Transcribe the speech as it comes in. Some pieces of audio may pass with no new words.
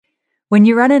When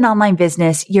you run an online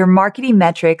business, your marketing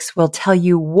metrics will tell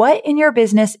you what in your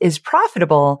business is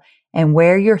profitable and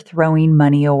where you're throwing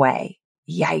money away.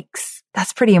 Yikes.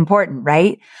 That's pretty important,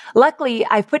 right? Luckily,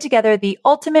 I've put together the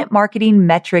Ultimate Marketing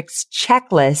Metrics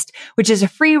Checklist, which is a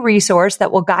free resource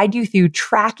that will guide you through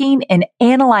tracking and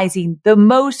analyzing the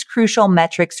most crucial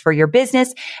metrics for your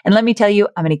business. And let me tell you,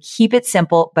 I'm going to keep it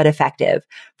simple but effective.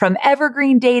 From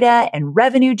evergreen data and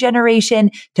revenue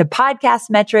generation to podcast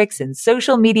metrics and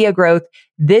social media growth,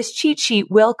 this cheat sheet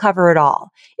will cover it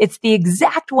all. It's the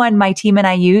exact one my team and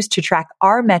I use to track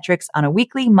our metrics on a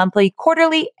weekly, monthly,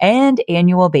 quarterly, and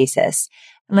annual basis.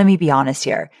 Let me be honest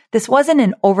here. This wasn't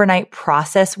an overnight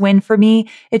process win for me.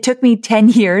 It took me 10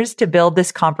 years to build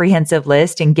this comprehensive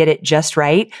list and get it just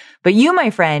right. But you, my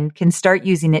friend, can start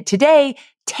using it today,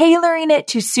 tailoring it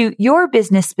to suit your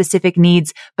business specific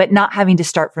needs, but not having to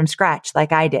start from scratch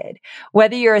like I did.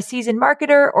 Whether you're a seasoned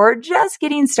marketer or just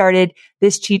getting started,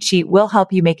 this cheat sheet will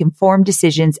help you make informed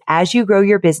decisions as you grow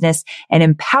your business and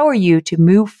empower you to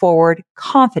move forward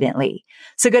confidently.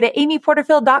 So go to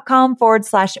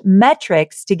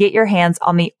amyporterfield.com/metrics to get your hands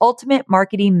on the Ultimate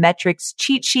Marketing Metrics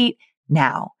cheat sheet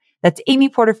now. That's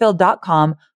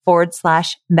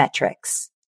amyporterfield.com/metrics.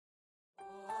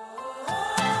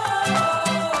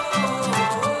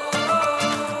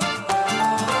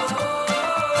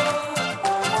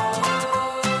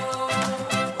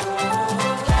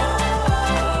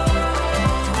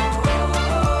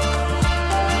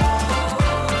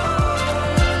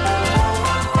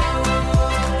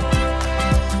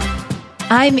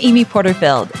 I'm Amy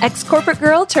Porterfield, ex-corporate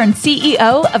girl turned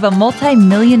CEO of a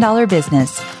multi-million-dollar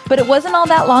business. But it wasn't all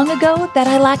that long ago that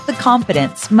I lacked the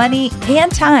confidence, money, and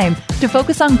time to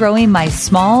focus on growing my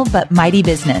small but mighty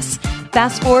business.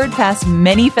 Fast forward past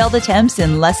many failed attempts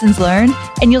and lessons learned,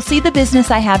 and you'll see the business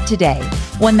I have today,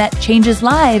 one that changes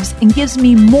lives and gives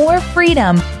me more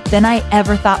freedom than I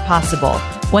ever thought possible,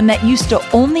 one that used to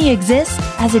only exist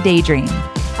as a daydream.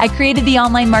 I created the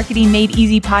Online Marketing Made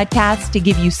Easy podcast to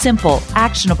give you simple,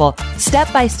 actionable,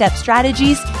 step-by-step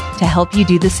strategies to help you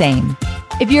do the same.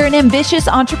 If you're an ambitious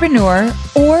entrepreneur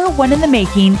or one in the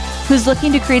making who's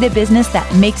looking to create a business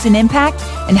that makes an impact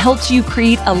and helps you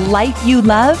create a life you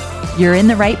love, you're in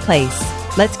the right place.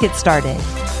 Let's get started.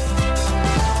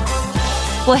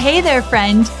 Well, hey there,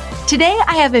 friend. Today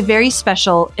I have a very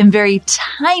special and very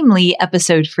timely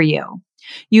episode for you.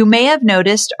 You may have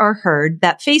noticed or heard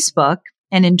that Facebook,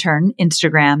 and in turn,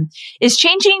 Instagram, is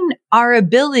changing our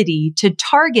ability to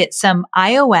target some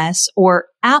iOS or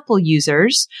Apple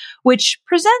users, which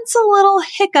presents a little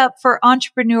hiccup for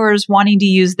entrepreneurs wanting to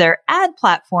use their ad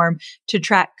platform to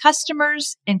track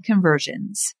customers and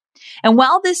conversions. And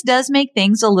while this does make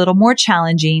things a little more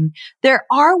challenging, there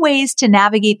are ways to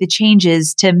navigate the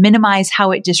changes to minimize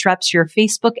how it disrupts your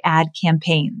Facebook ad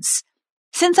campaigns.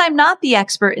 Since I'm not the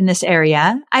expert in this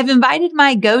area, I've invited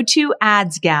my go-to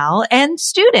ads gal and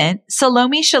student,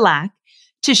 Salome Shalak,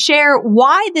 to share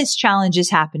why this challenge is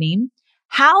happening,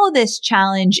 how this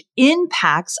challenge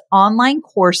impacts online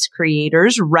course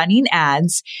creators running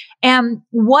ads, and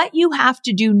what you have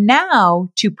to do now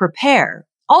to prepare.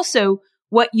 Also,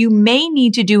 what you may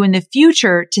need to do in the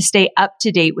future to stay up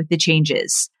to date with the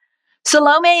changes.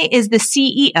 Salome is the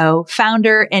CEO,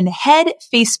 founder, and head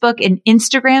Facebook and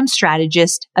Instagram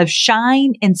strategist of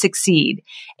Shine and Succeed,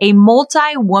 a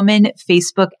multi-woman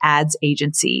Facebook ads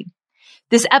agency.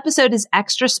 This episode is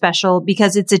extra special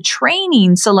because it's a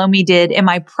training Salome did in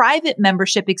my private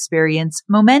membership experience,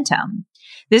 Momentum.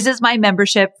 This is my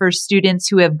membership for students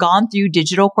who have gone through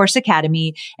Digital Course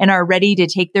Academy and are ready to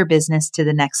take their business to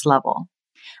the next level.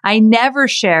 I never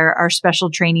share our special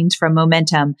trainings from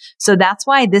Momentum, so that's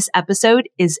why this episode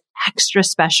is extra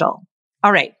special.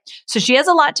 All right, so she has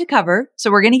a lot to cover,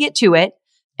 so we're going to get to it.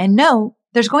 And no,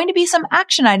 there's going to be some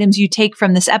action items you take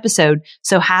from this episode,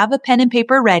 so have a pen and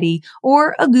paper ready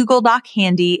or a Google Doc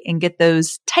handy and get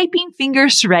those typing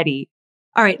fingers ready.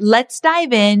 All right, let's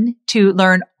dive in to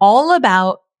learn all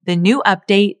about the new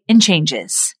update and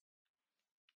changes.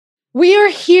 We are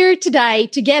here today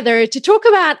together to talk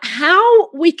about how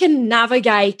we can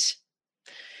navigate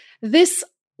this,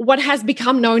 what has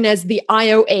become known as the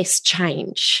iOS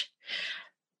change.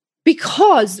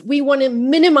 Because we want to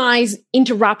minimize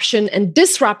interruption and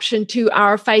disruption to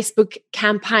our Facebook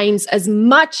campaigns as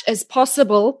much as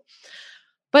possible.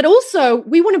 But also,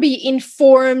 we want to be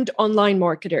informed online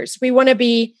marketers. We want to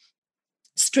be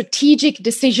strategic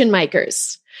decision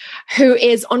makers who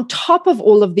is on top of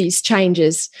all of these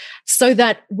changes so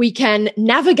that we can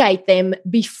navigate them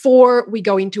before we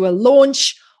go into a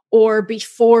launch or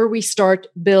before we start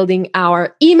building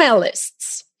our email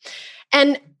lists.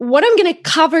 And what I'm going to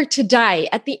cover today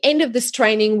at the end of this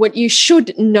training, what you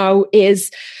should know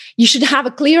is you should have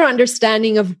a clear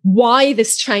understanding of why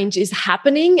this change is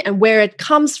happening and where it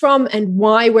comes from and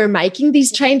why we're making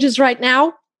these changes right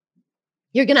now.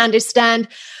 You're going to understand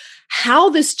how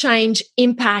this change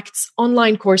impacts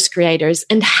online course creators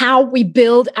and how we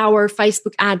build our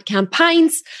Facebook ad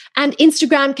campaigns and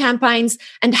Instagram campaigns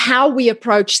and how we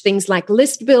approach things like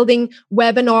list building,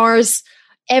 webinars,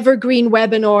 evergreen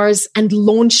webinars, and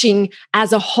launching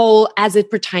as a whole as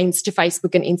it pertains to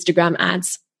Facebook and Instagram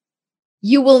ads.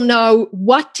 You will know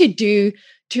what to do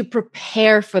to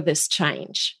prepare for this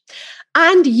change.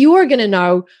 And you are going to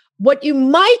know what you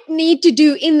might need to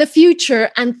do in the future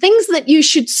and things that you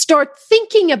should start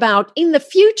thinking about in the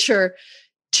future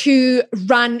to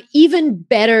run even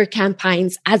better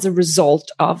campaigns as a result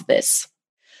of this.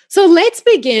 So let's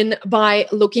begin by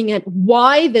looking at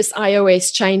why this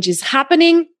iOS change is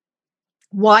happening,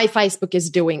 why Facebook is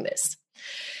doing this.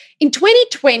 In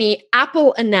 2020,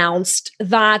 Apple announced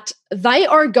that they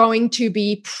are going to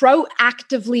be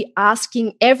proactively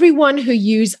asking everyone who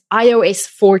uses iOS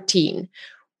 14.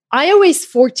 iOS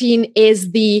 14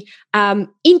 is the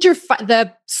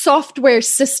the software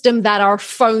system that our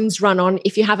phones run on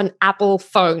if you have an Apple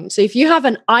phone. So if you have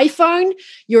an iPhone,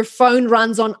 your phone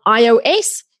runs on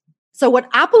iOS. So what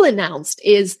Apple announced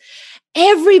is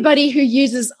everybody who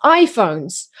uses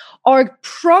iPhones are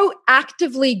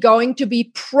proactively going to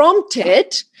be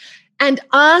prompted and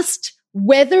asked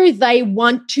whether they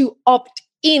want to opt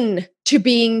in to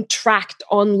being tracked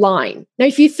online. Now,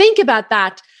 if you think about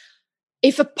that,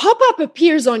 if a pop-up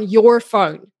appears on your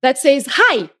phone that says,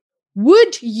 "Hi,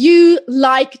 would you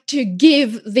like to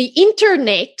give the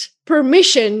internet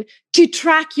permission to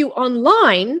track you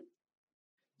online?"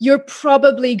 you're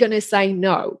probably going to say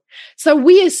no. So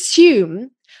we assume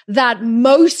that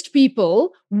most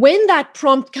people, when that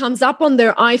prompt comes up on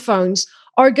their iPhones,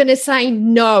 are going to say,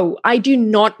 "No, I do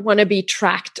not want to be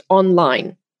tracked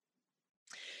online."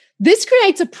 This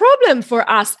creates a problem for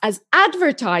us as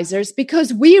advertisers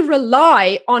because we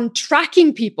rely on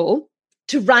tracking people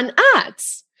to run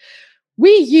ads.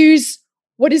 We use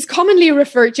what is commonly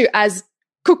referred to as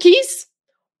cookies,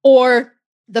 or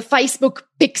the Facebook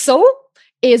pixel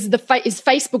is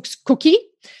Facebook's cookie,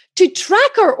 to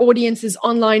track our audiences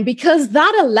online, because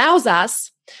that allows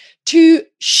us to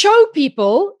show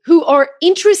people who are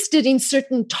interested in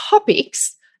certain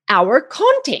topics our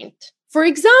content. For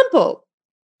example,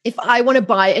 if I want to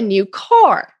buy a new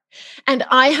car and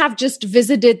I have just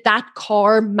visited that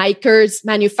car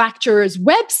manufacturer's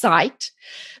website,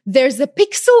 there's a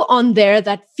pixel on there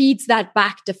that feeds that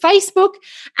back to Facebook,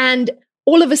 and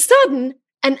all of a sudden,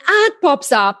 an ad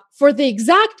pops up for the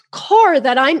exact car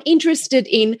that I'm interested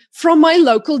in from my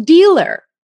local dealer.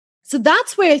 So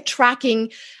that's where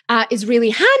tracking is really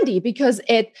handy, because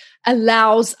it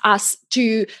allows us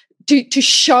to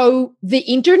show the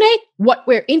internet what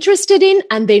we're interested in,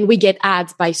 and then we get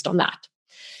ads based on that.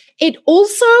 It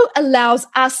also allows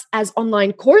us as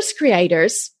online course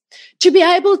creators to be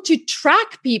able to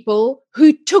track people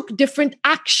who took different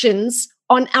actions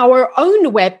on our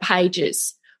own web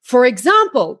pages. For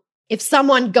example, if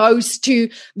someone goes to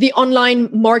the Online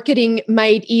Marketing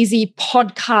Made Easy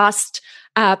podcast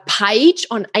page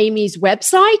on Amy's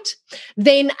website,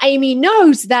 then Amy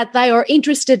knows that they are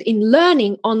interested in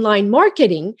learning online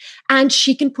marketing, and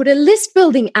she can put a list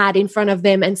building ad in front of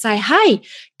them and say, "Hey,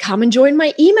 come and join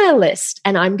my email list,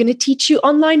 and I'm going to teach you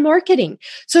online marketing."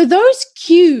 So those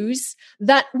cues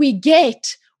that we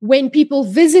get when people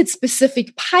visit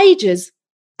specific pages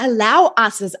allow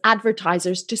us as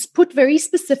advertisers to put very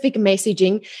specific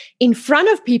messaging in front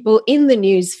of people in the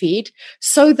newsfeed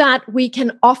so that we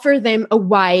can offer them a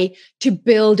way to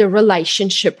build a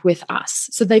relationship with us.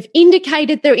 So they've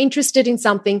indicated they're interested in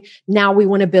something. Now we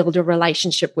want to build a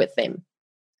relationship with them.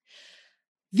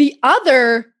 The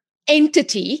other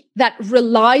entity that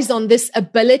relies on this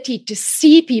ability to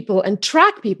see people and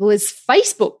track people is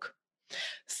Facebook.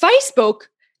 Facebook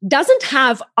doesn't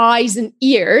have eyes and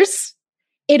ears.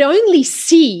 It only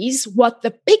sees what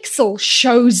the pixel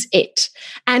shows it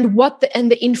and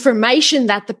the information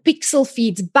that the pixel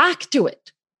feeds back to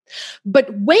it. But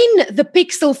when the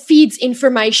pixel feeds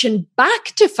information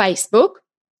back to Facebook,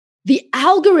 the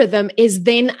algorithm is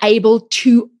then able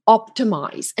to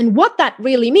optimize. And what that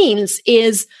really means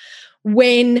is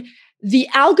when the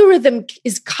algorithm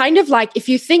is kind of like, if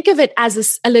you think of it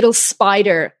as a little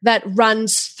spider that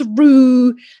runs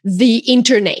through the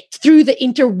internet, through the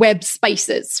interweb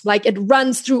spaces, like it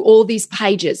runs through all these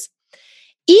pages.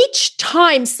 Each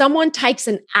time someone takes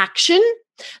an action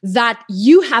that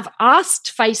you have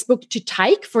asked Facebook to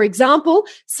take, for example,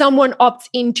 someone opts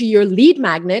into your lead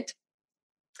magnet,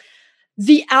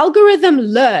 the algorithm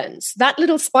learns. That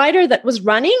little spider that was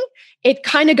running, it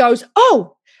kind of goes,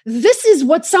 oh, this is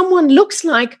what someone looks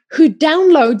like who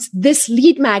downloads this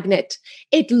lead magnet.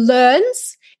 It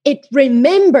learns, it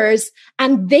remembers,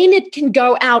 and then it can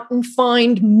go out and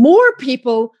find more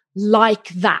people like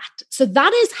that. So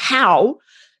that is how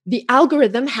the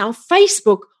algorithm, how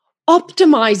Facebook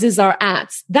optimizes our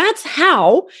ads. That's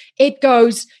how it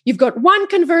goes. You've got one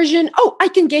conversion. Oh, I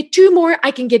can get 2 more.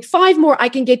 I can get 5 more. I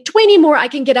can get 20 more. I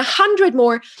can get 100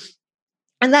 more.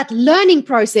 And that learning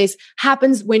process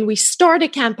happens when we start a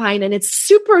campaign. And it's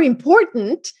super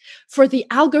important for the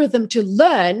algorithm to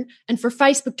learn and for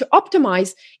Facebook to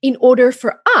optimize in order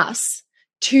for us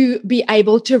to be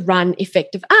able to run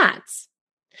effective ads.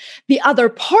 The other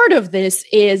part of this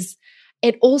is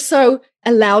it also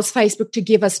allows Facebook to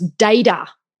give us data.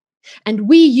 And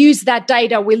we use that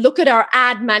data. We look at our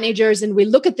ad managers and we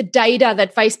look at the data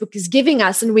that Facebook is giving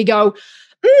us and we go,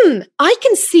 I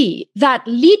can see that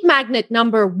lead magnet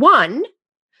number 1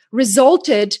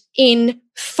 resulted in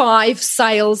 5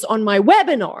 sales on my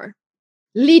webinar.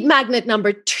 Lead magnet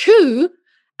number 2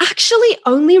 actually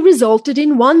only resulted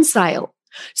in 1 sale.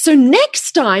 So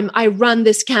next time I run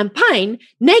this campaign,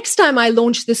 next time I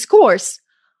launch this course,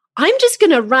 I'm just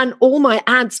going to run all my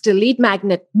ads to lead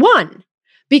magnet 1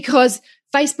 because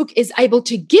Facebook is able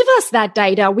to give us that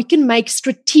data. We can make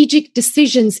strategic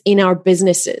decisions in our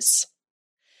businesses.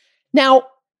 Now,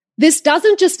 this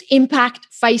doesn't just impact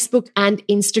Facebook and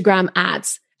Instagram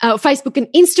ads. Facebook and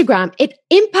Instagram, it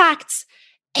impacts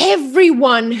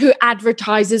everyone who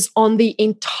advertises on the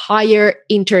entire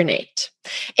internet.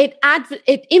 It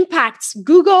impacts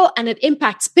Google and it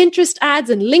impacts Pinterest ads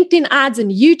and LinkedIn ads and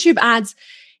YouTube ads.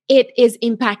 It is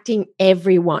impacting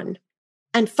everyone.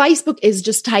 And Facebook is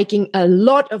just taking a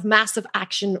lot of massive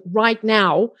action right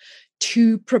now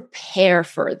to prepare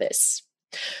for this.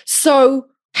 So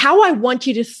how I want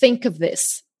you to think of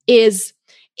this is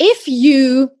if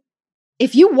you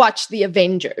watch the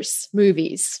Avengers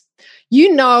movies,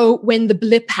 you know when the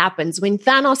blip happens, when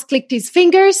Thanos clicked his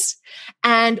fingers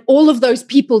and all of those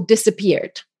people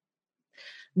disappeared.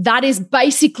 That is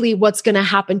basically what's going to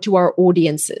happen to our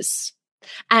audiences.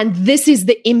 And this is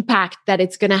the impact that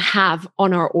it's going to have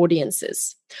on our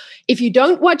audiences. If you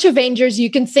don't watch Avengers,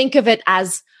 you can think of it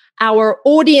as our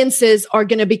audiences are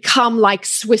going to become like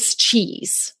Swiss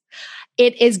cheese.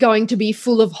 It is going to be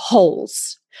full of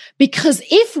holes. Because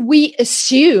if we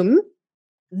assume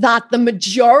that the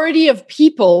majority of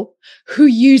people who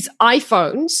use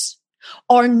iPhones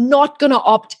are not going to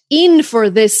opt in for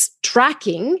this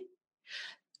tracking,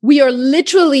 we are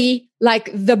literally like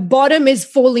the bottom is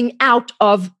falling out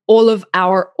of all of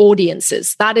our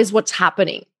audiences. That is what's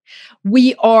happening.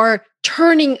 We are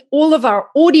turning all of our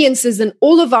audiences and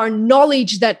all of our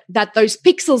knowledge that those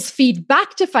pixels feed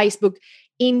back to Facebook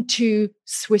into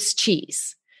Swiss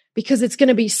cheese because it's going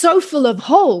to be so full of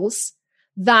holes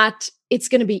that it's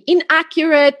going to be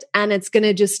inaccurate and it's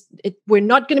going to we're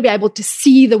not going to be able to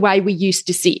see the way we used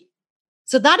to see.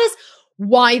 So that is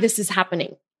why this is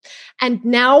happening. And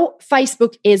now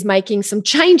Facebook is making some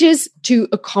changes to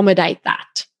accommodate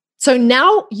that. So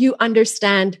now you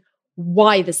understand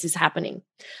why this is happening.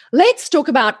 Let's talk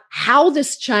about how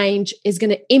this change is going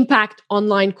to impact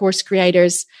online course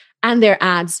creators and their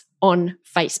ads on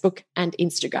Facebook and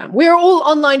Instagram. We're all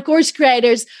online course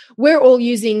creators. We're all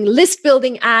using list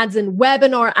building ads and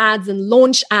webinar ads and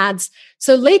launch ads.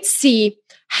 So let's see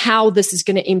how this is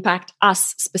going to impact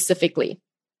us specifically.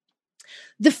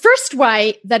 The first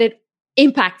way that it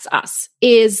impacts us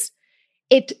is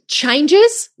it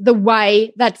changes the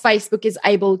way that Facebook is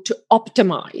able to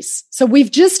optimize. So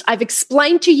I've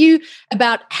explained to you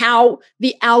about how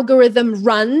the algorithm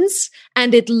runs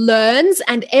and it learns.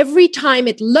 And every time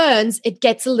it learns, it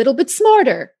gets a little bit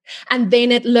smarter. And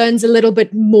then it learns a little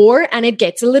bit more and it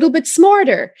gets a little bit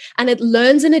smarter. And it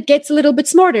learns and it gets a little bit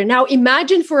smarter. Now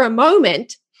imagine for a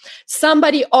moment,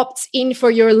 somebody opts in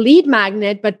for your lead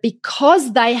magnet, but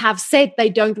because they have said they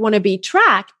don't want to be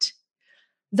tracked,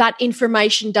 that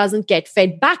information doesn't get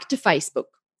fed back to Facebook.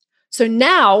 So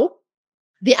now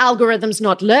the algorithm's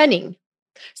not learning.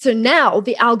 So now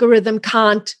the algorithm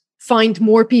can't find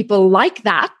more people like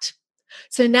that.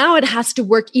 So now it has to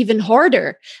work even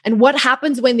harder. And what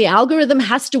happens when the algorithm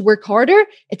has to work harder?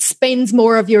 It spends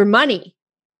more of your money.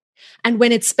 And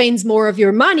when it spends more of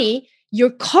your money, your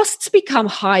costs become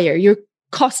higher. Your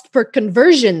cost per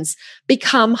conversions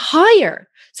become higher.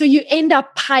 So you end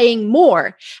up paying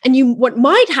more. And what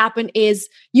might happen is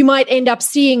you might end up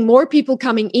seeing more people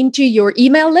coming into your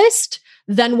email list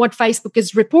than what Facebook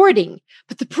is reporting.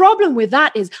 But the problem with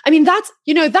that is,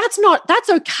 that's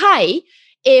okay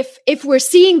if we're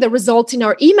seeing the results in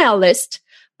our email list,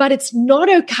 but it's not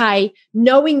okay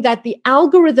knowing that the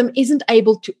algorithm isn't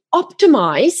able to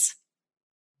optimize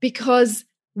because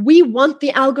we want the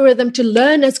algorithm to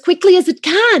learn as quickly as it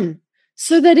can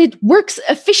so that it works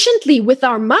efficiently with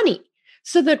our money,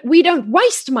 so that we don't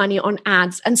waste money on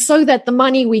ads, and so that the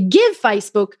money we give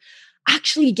Facebook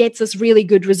actually gets us really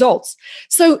good results.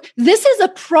 So this is a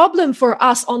problem for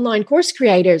us online course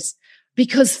creators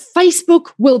because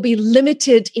Facebook will be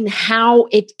limited in how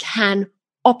it can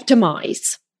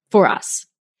optimize for us.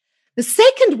 The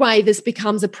second way this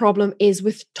becomes a problem is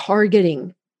with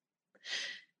targeting.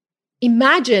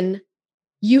 Imagine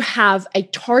you have a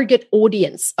target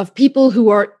audience of people who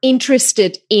are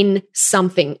interested in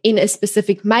something, in a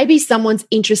specific, maybe someone's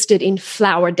interested in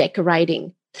flower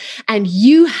decorating, and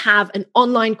you have an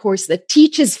online course that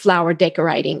teaches flower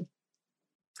decorating.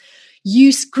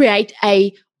 You create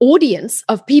an audience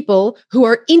of people who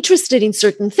are interested in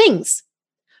certain things.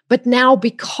 But now,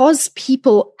 because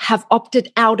people have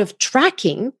opted out of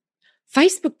tracking,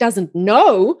 Facebook doesn't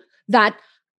know that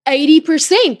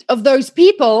 80% of those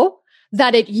people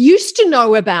that it used to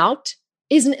know about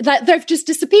isn't that they've just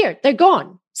disappeared. They're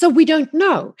gone. So we don't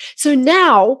know. So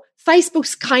now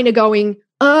Facebook's kind of going,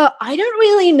 I don't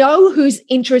really know who's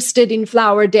interested in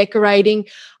flower decorating.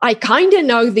 I kind of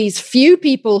know these few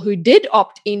people who did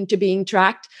opt into being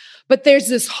tracked, but there's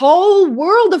this whole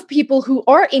world of people who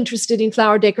are interested in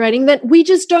flower decorating that we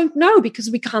just don't know because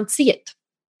we can't see it.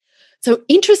 So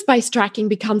interest-based tracking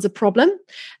becomes a problem.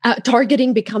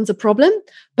 Targeting becomes a problem.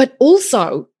 But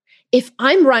also, if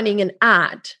I'm running an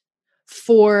ad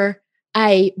for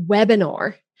a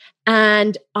webinar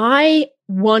and I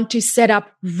want to set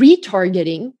up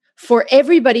retargeting for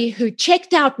everybody who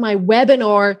checked out my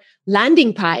webinar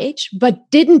landing page but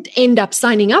didn't end up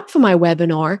signing up for my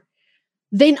webinar,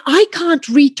 then I can't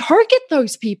retarget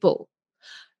those people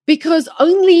because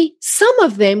only some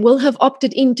of them will have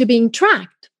opted into being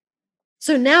tracked.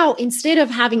 So now instead of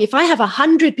having, if I have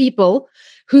 100 people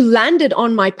who landed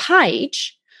on my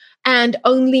page and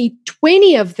only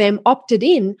 20 of them opted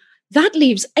in, that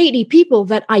leaves 80 people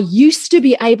that I used to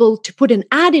be able to put an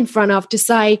ad in front of to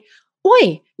say,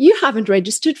 oi, you haven't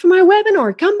registered for my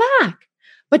webinar, come back.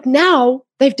 But now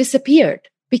they've disappeared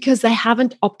because they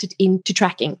haven't opted into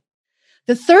tracking.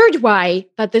 The third way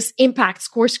that this impacts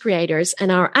course creators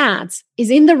and our ads is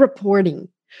in the reporting.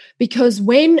 Because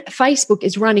when Facebook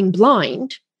is running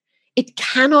blind, it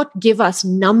cannot give us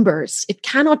numbers. It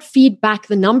cannot feed back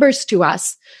the numbers to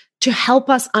us to help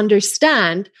us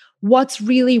understand what's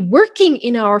really working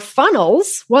in our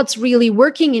funnels, what's really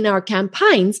working in our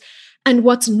campaigns, and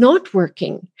what's not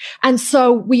working. And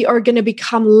so we are going to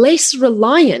become less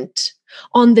reliant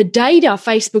on the data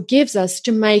Facebook gives us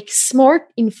to make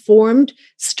smart, informed,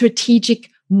 strategic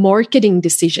marketing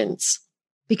decisions.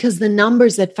 Because the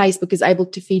numbers that Facebook is able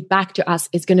to feed back to us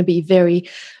is going to be very,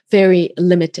 very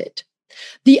limited.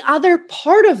 The other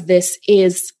part of this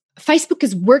is Facebook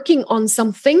is working on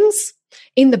some things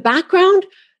in the background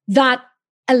that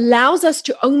allows us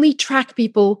to only track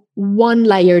people one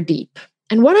layer deep.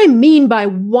 And what I mean by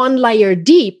one layer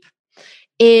deep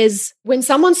is when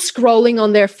someone's scrolling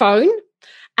on their phone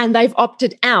and they've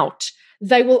opted out,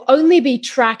 they will only be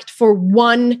tracked for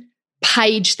one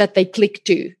page that they click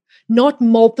to, not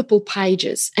multiple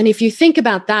pages. And if you think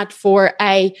about that for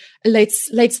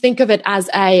let's think of it as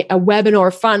a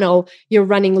webinar funnel, you're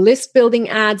running list building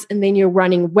ads, and then you're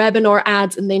running webinar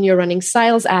ads, and then you're running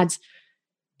sales ads.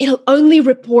 It'll only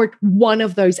report one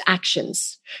of those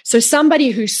actions. So somebody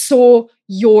who saw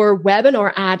your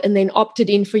webinar ad and then opted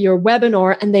in for your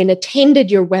webinar and then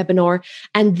attended your webinar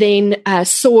and then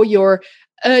saw your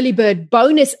early bird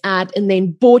bonus ad and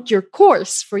then bought your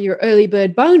course for your early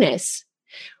bird bonus,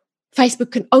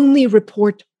 Facebook can only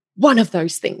report one of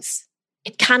those things.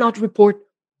 It cannot report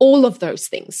all of those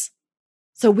things.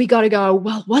 So we got to go,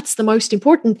 well, what's the most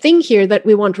important thing here that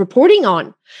we want reporting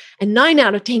on? And 9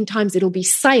 out of 10 times it'll be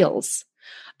sales.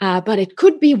 But it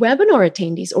could be webinar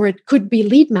attendees or it could be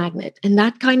lead magnet. And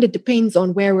that kind of depends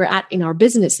on where we're at in our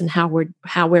business and how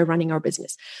we're running our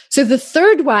business. So the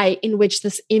third way in which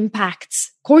this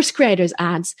impacts course creators'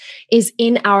 ads is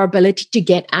in our ability to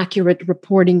get accurate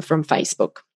reporting from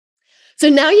Facebook. So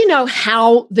now you know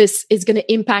how this is going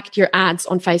to impact your ads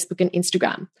on Facebook and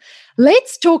Instagram.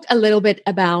 Let's talk a little bit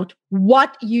about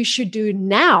what you should do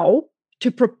now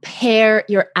to prepare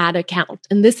your ad account.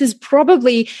 And this is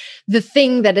probably the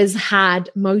thing that has had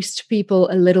most people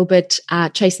a little bit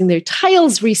chasing their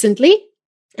tails recently.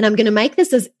 And I'm going to make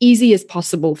this as easy as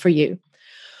possible for you.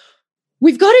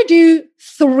 We've got to do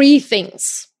 3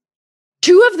 things.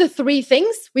 2 of the 3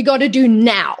 things we got to do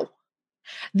now.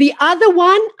 The other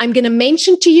one I'm going to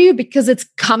mention to you because it's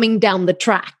coming down the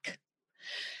track.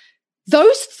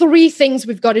 those three things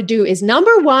we've got to do is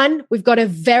number one, we've got to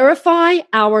verify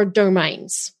our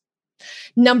domains.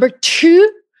 Number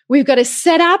two, we've got to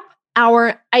set up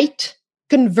our 8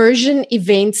 conversion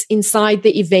events inside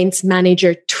the Events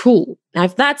Manager tool. Now,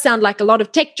 if that sounds like a lot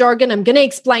of tech jargon, I'm going to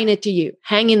explain it to you.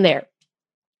 Hang in there.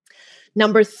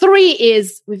 Number 3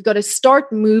 is we've got to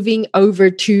start moving over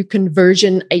to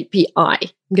Conversion API.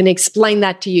 I'm going to explain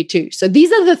that to you too. So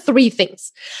these are the 3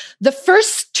 things. The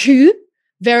first 2,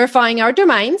 verifying our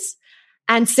domains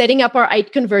and setting up our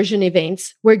 8 conversion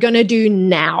events, we're going to do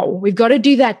now. We've got to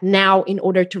do that now in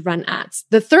order to run ads.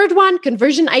 The third one,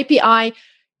 Conversion API,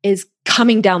 is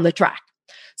coming down the track.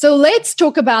 So let's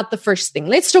talk about the first thing.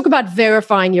 Let's talk about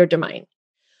verifying your domain.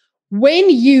 When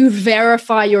you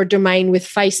verify your domain with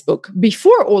Facebook,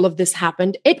 before all of this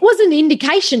happened, it was an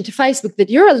indication to Facebook that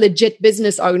you're a legit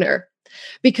business owner.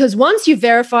 Because once you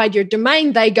verified your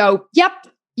domain, they go, yep,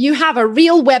 you have a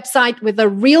real website with a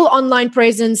real online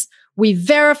presence. We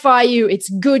verify you. It's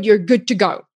good. You're good to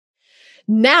go.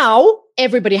 Now,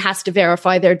 everybody has to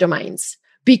verify their domains,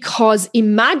 because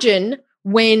imagine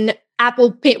when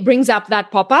Apple brings up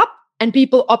that pop-up and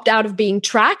people opt out of being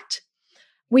tracked.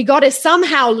 We got to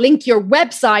somehow link your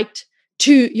website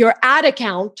to your ad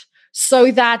account so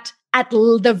that at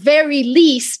the very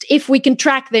least, if we can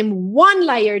track them one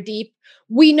layer deep,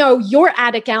 we know your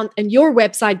ad account and your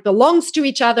website belongs to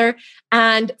each other,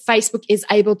 and Facebook is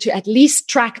able to at least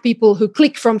track people who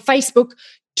click from Facebook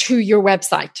to your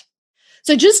website.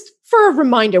 So just for a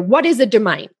reminder, what is a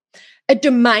domain? A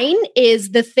domain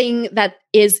is the thing that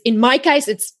is, in my case,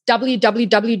 it's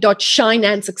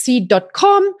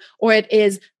www.shineandsucceed.com, or it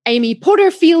is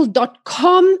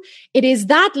amyporterfield.com. It is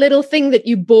that little thing that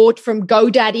you bought from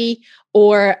GoDaddy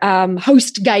or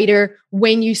HostGator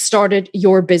when you started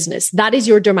your business. That is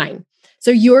your domain.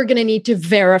 So you're going to need to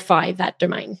verify that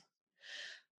domain.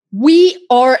 We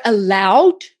are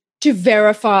allowed to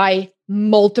verify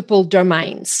multiple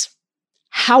domains.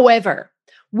 However,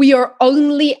 we are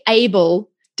only able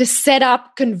to set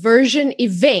up conversion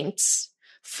events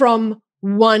from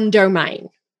one domain.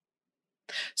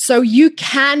 So you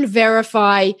can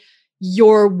verify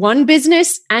your one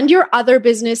business and your other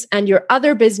business and your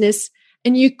other business,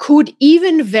 and you could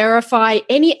even verify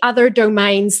any other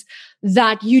domains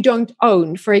that you don't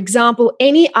own. For example,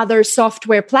 any other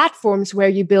software platforms where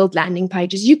you build landing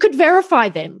pages, you could verify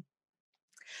them.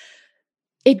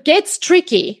 It gets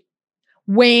tricky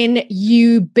when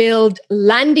you build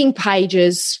landing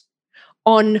pages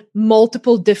on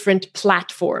multiple different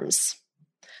platforms.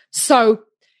 So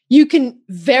you can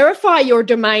verify your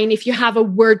domain if you have a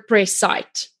WordPress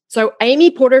site. So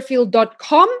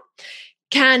amyporterfield.com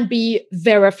can be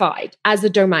verified as a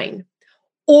domain.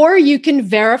 Or you can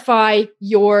verify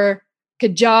your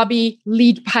Kajabi,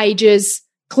 Lead Pages,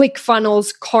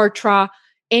 ClickFunnels, Kartra,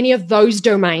 any of those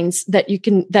domains that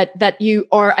you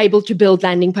are able to build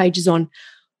landing pages on.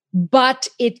 But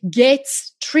it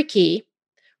gets tricky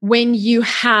when you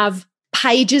have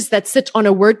pages that sit on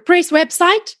a WordPress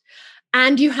website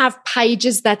and you have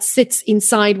pages that sits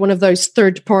inside one of those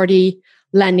third-party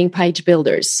landing page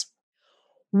builders.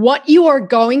 What you are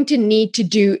going to need to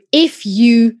do if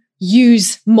you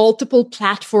use multiple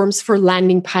platforms for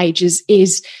landing pages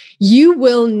is you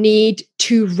will need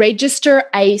to register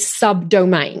a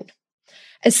subdomain.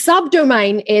 A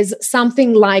subdomain is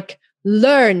something like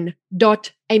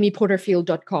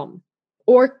learn.amyporterfield.com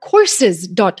or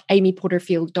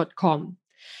courses.amyporterfield.com.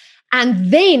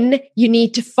 And then you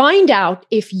need to find out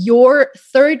if your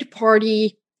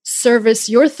third-party service,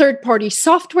 your third-party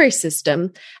software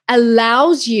system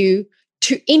allows you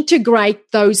to integrate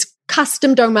those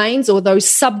custom domains or those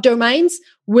subdomains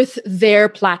with their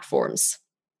platforms.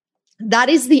 That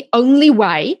is the only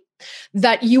way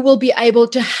that you will be able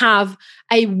to have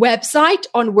a website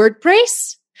on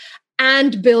WordPress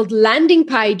and build landing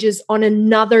pages on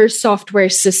another software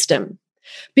system.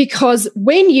 Because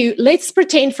let's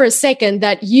pretend for a second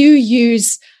that you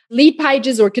use Lead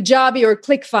Pages or Kajabi or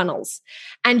ClickFunnels,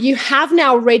 and you have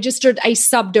now registered a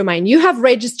subdomain. You have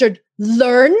registered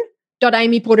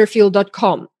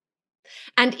learn.amyporterfield.com.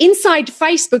 And inside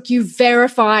Facebook, you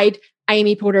verified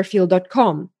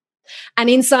amyporterfield.com. And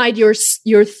inside your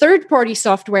third-party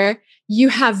software, you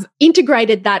have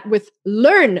integrated that with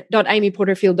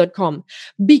learn.amyporterfield.com.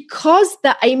 Because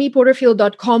the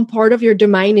amyporterfield.com part of your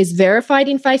domain is verified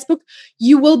in Facebook,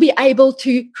 you will be able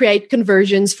to create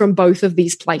conversions from both of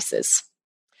these places.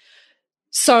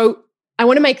 So I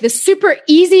want to make this super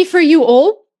easy for you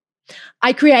all.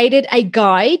 I created a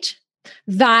guide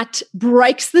that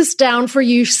breaks this down for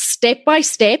you step by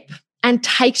step and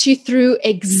takes you through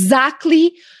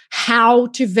exactly how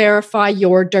to verify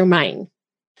your domain.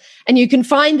 And you can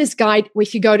find this guide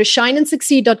if you go to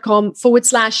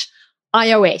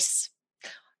shineandsucceed.com/iOS.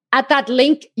 At that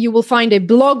link, you will find a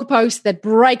blog post that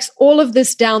breaks all of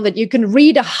this down that you can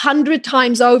read 100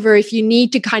 times over if you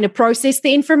need to kind of process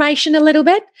the information a little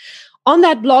bit. On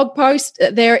that blog post,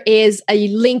 there is a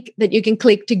link that you can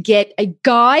click to get a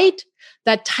guide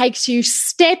that takes you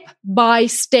step by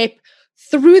step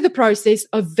through the process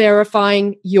of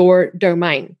verifying your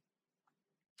domain.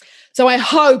 So I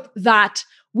hope that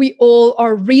we all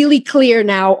are really clear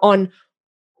now on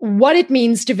what it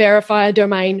means to verify a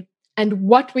domain and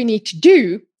what we need to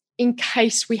do in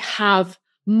case we have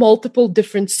multiple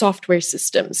different software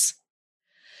systems.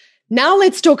 Now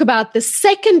let's talk about the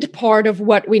second part of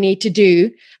what we need to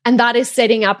do, and that is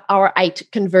setting up our 8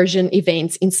 conversion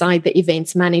events inside the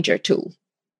Events Manager tool.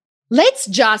 Let's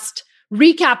just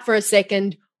recap for a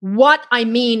second what I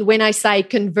mean when I say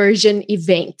conversion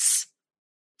events.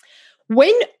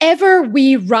 Whenever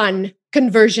we run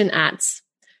conversion ads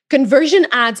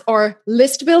are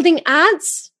list building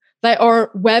ads, they are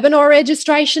webinar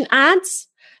registration ads,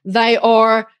 they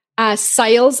are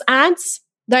sales ads,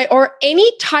 they are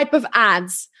any type of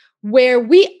ads where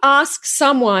we ask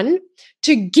someone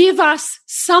to give us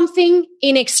something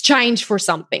in exchange for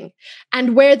something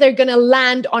and where they're going to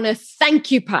land on a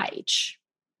thank you page.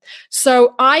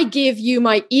 So I give you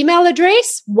my email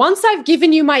address. Once I've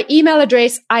given you my email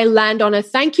address, I land on a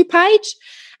thank you page,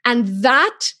 and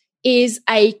that is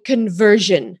a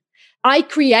conversion. I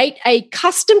create a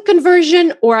custom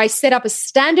conversion or I set up a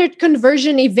standard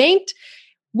conversion event,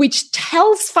 which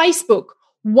tells Facebook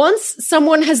once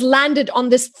someone has landed on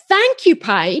this thank you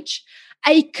page,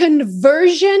 a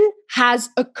conversion has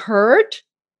occurred.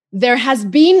 There has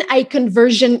been a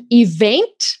conversion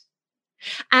event.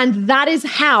 And that is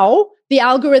how the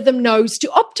algorithm knows to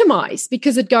optimize,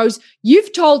 because it goes,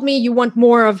 you've told me you want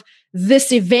more of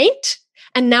this event,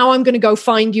 and now I'm going to go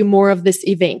find you more of this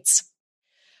event.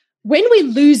 When we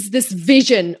lose this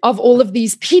vision of all of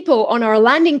these people on our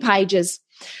landing pages,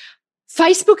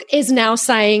 Facebook is now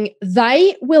saying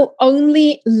they will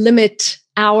only limit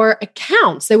our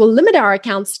accounts. They will limit our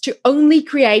accounts to only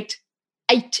create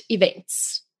 8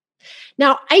 events.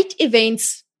 Now, 8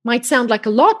 events might sound like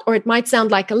a lot, or it might sound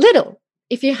like a little.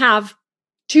 If you have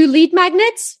 2 lead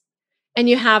magnets and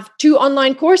you have 2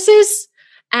 online courses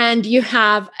and you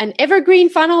have an evergreen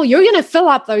funnel, you're going to fill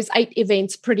up those 8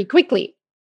 events pretty quickly.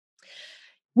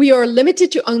 We are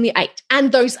limited to only 8.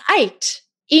 And those 8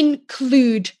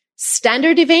 include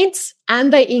standard events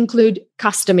and they include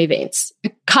custom events.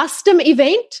 A custom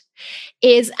event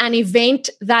is an event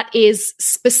that is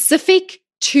specific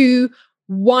to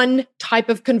one type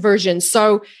of conversion.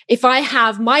 So if I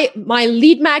have my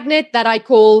lead magnet that I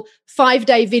call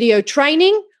 5-day video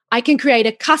training, I can create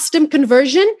a custom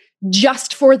conversion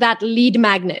just for that lead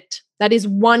magnet. That is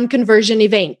one conversion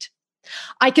event.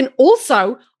 I can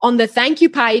also, on the thank you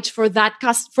page for that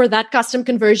custom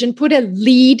conversion, put a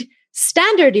lead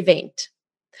standard event,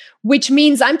 which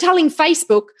means I'm telling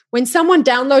Facebook when someone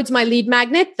downloads my lead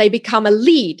magnet, they become a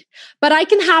lead. But I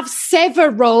can have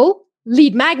several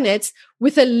lead magnets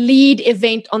with a lead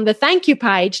event on the thank you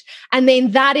page. And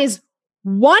then that is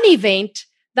one event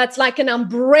that's like an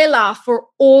umbrella for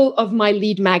all of my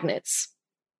lead magnets.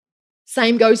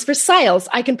 Same goes for sales.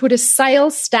 I can put a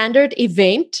sales standard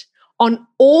event on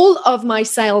all of my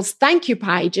sales thank you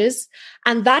pages,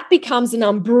 and that becomes an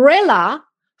umbrella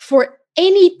for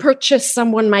any purchase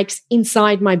someone makes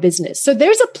inside my business. So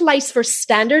there's a place for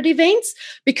standard events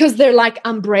because they're like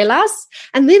umbrellas.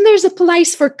 And then there's a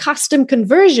place for custom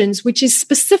conversions, which is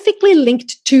specifically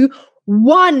linked to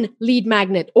one lead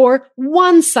magnet or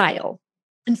one sale.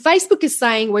 And Facebook is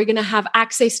saying we're going to have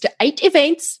access to 8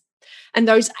 events, and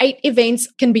those 8 events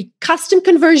can be custom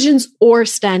conversions or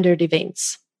standard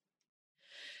events.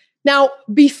 Now,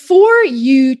 before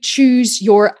you choose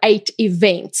your 8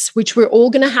 events, which we're all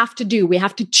going to have to do, we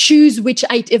have to choose which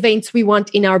 8 events we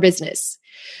want in our business.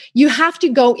 You have to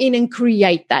go in and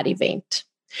create that event.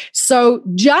 So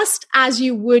just as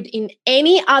you would in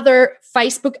any other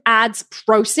Facebook ads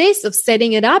process of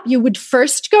setting it up, you would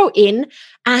first go in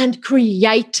and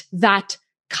create that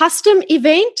custom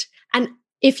event. And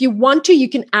if you want to, you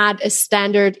can add a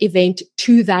standard event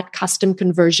to that custom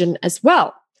conversion as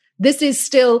well. This is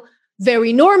still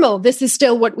very normal. This is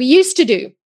still what we used to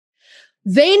do.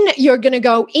 Then you're going to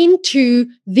go into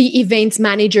the Events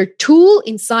Manager tool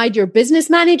inside your Business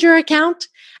Manager account,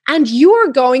 and you are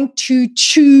going to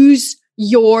choose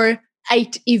your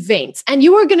 8 events. And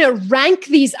you are going to rank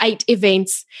these 8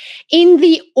 events in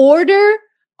the order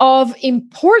of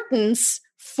importance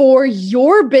for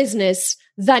your business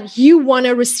that you want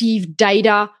to receive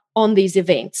data on these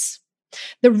events.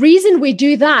 The reason we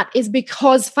do that is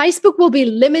because Facebook will be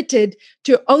limited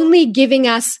to only giving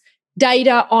us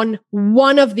data on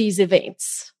one of these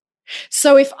events.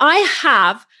 So if I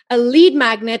have a lead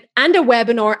magnet and a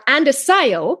webinar and a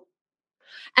sale,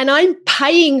 and I'm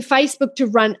paying Facebook to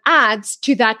run ads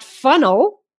to that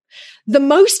funnel, the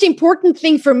most important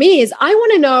thing for me is I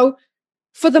want to know,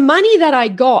 for the money that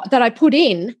I put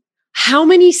in, how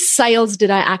many sales did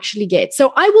I actually get?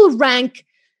 So I will rank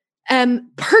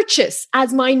purchase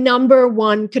as my number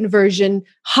one conversion,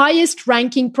 highest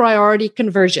ranking priority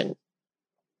conversion.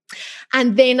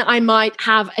 And then I might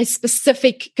have a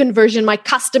specific conversion, my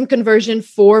custom conversion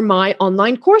for my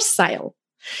online course sale.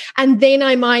 And then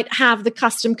I might have the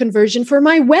custom conversion for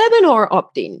my webinar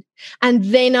opt-in. And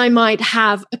then I might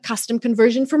have a custom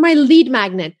conversion for my lead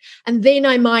magnet. And then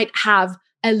I might have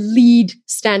a lead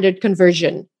standard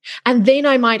conversion. And then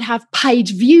I might have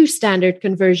page view standard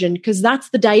conversion, because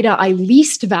that's the data I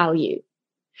least value.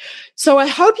 So I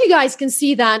hope you guys can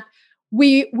see that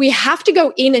we have to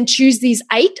go in and choose these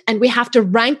 8, and we have to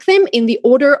rank them in the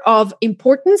order of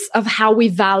importance of how we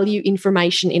value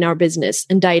information in our business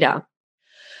and data.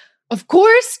 Of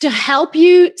course, to help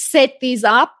you set these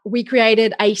up, we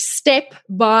created a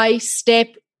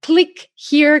step-by-step click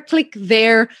here, click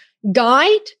there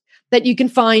guide that you can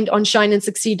find on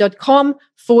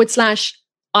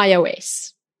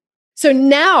shineandsucceed.com/iOS. So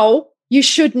now you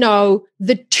should know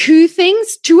the 2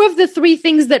 of the 3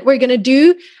 things that we're going to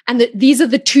do, and these are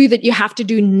the 2 that you have to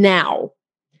do now.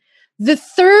 The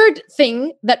third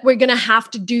thing that we're going to have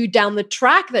to do down the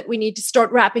track that we need to start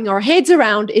wrapping our heads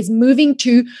around is moving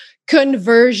to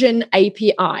Conversion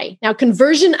API. Now,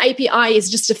 Conversion API is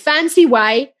just a fancy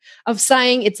way of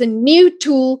saying it's a new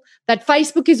tool that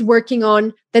Facebook is working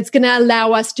on that's going to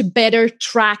allow us to better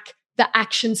track the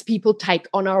actions people take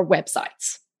on our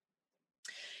websites.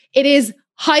 It is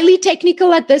highly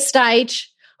technical at this stage.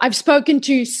 I've spoken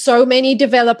to so many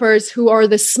developers who are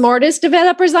the smartest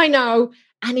developers I know,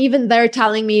 and even they're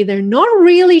telling me they're not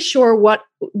really sure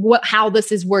how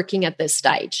this is working at this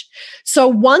stage. So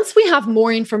once we have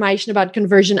more information about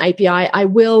Conversion API, I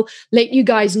will let you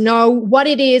guys know what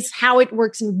it is, how it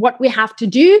works, and what we have to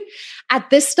do. At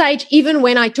this stage, even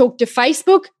when I talk to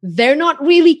Facebook, they're not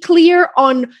really clear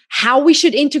on how we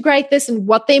should integrate this and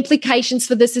what the implications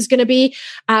for this is going to be,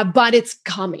 but it's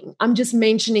coming. I'm just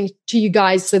mentioning to you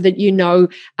guys so that you know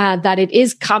that it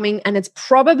is coming, and it's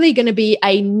probably going to be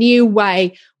a new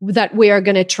way that we are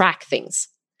going to track things.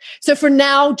 So for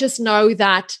now, just know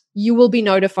that you will be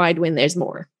notified when there's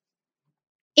more.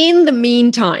 In the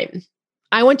meantime,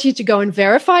 I want you to go and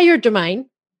verify your domain.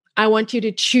 I want you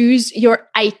to choose your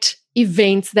 8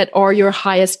 events that are your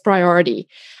highest priority.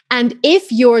 And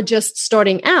if you're just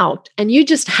starting out and you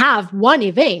just have one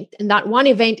event, and that one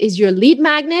event is your lead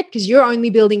magnet because you're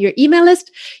only building your email list,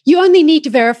 you only need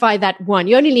to verify that one.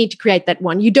 You only need to create that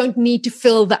one. You don't need to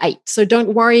fill the 8. So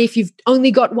don't worry if you've only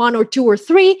got 1 or 2 or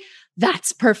 3.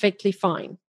 That's perfectly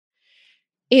fine.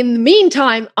 In the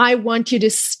meantime, I want you to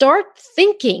start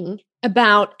thinking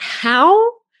about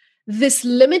how this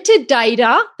limited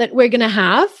data that we're going to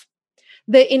have,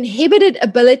 the inhibited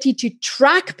ability to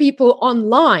track people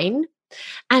online,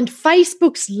 and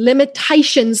Facebook's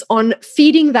limitations on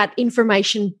feeding that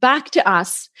information back to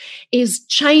us is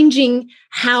changing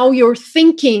how you're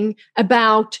thinking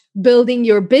about building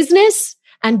your business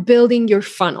and building your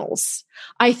funnels.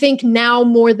 I think now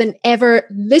more than ever,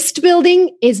 list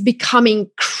building is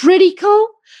becoming critical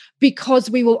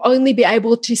because we will only be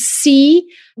able to see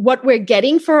what we're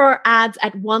getting for our ads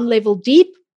at one level deep.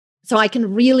 So I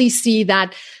can really see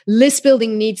that list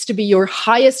building needs to be your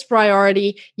highest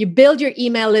priority. You build your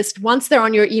email list. Once they're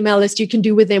on your email list, you can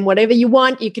do with them whatever you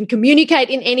want. You can communicate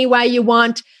in any way you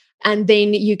want, and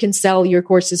then you can sell your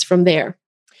courses from there.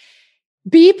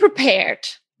 Be prepared.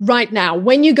 Right now,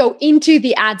 when you go into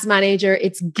the ads manager,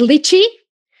 it's glitchy.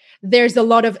 There's a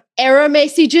lot of error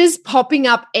messages popping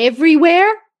up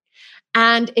everywhere.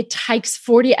 And it takes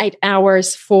 48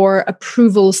 hours for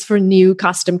approvals for new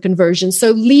custom conversions. So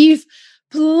leave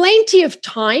plenty of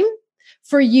time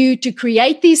for you to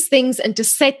create these things and to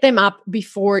set them up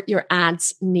before your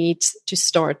ads need to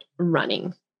start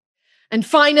running. And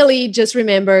finally, just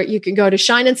remember, you can go to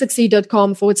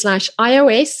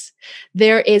shineandsucceed.com/iOS.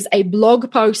 There is a blog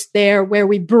post there where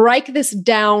we break this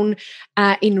down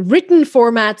in written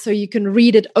format so you can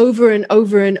read it over and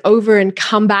over and over and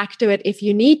come back to it if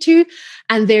you need to.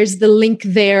 And there's the link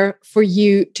there for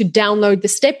you to download the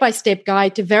step-by-step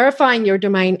guide to verifying your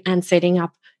domain and setting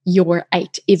up your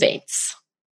 8 events.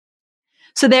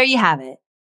 So there you have it.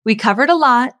 We covered a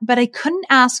lot, but I couldn't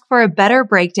ask for a better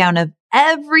breakdown of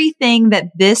everything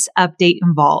that this update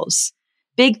involves.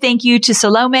 Big thank you to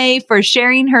Salome for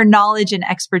sharing her knowledge and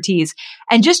expertise.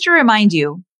 And just to remind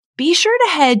you, be sure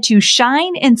to head to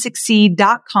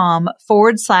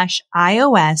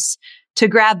shineandsucceed.com/iOS to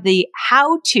grab the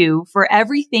how-to for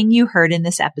everything you heard in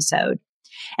this episode.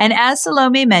 And as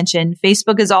Salome mentioned,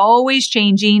 Facebook is always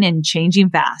changing and changing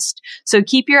fast. So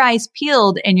keep your eyes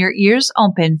peeled and your ears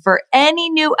open for any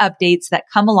new updates that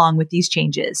come along with these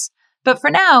changes. But for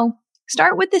now,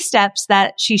 start with the steps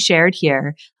that she shared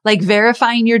here, like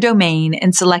verifying your domain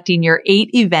and selecting your 8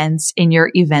 events in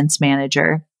your events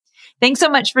manager. Thanks so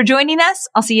much for joining us.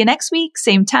 I'll see you next week.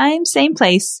 Same time, same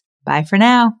place. Bye for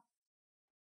now.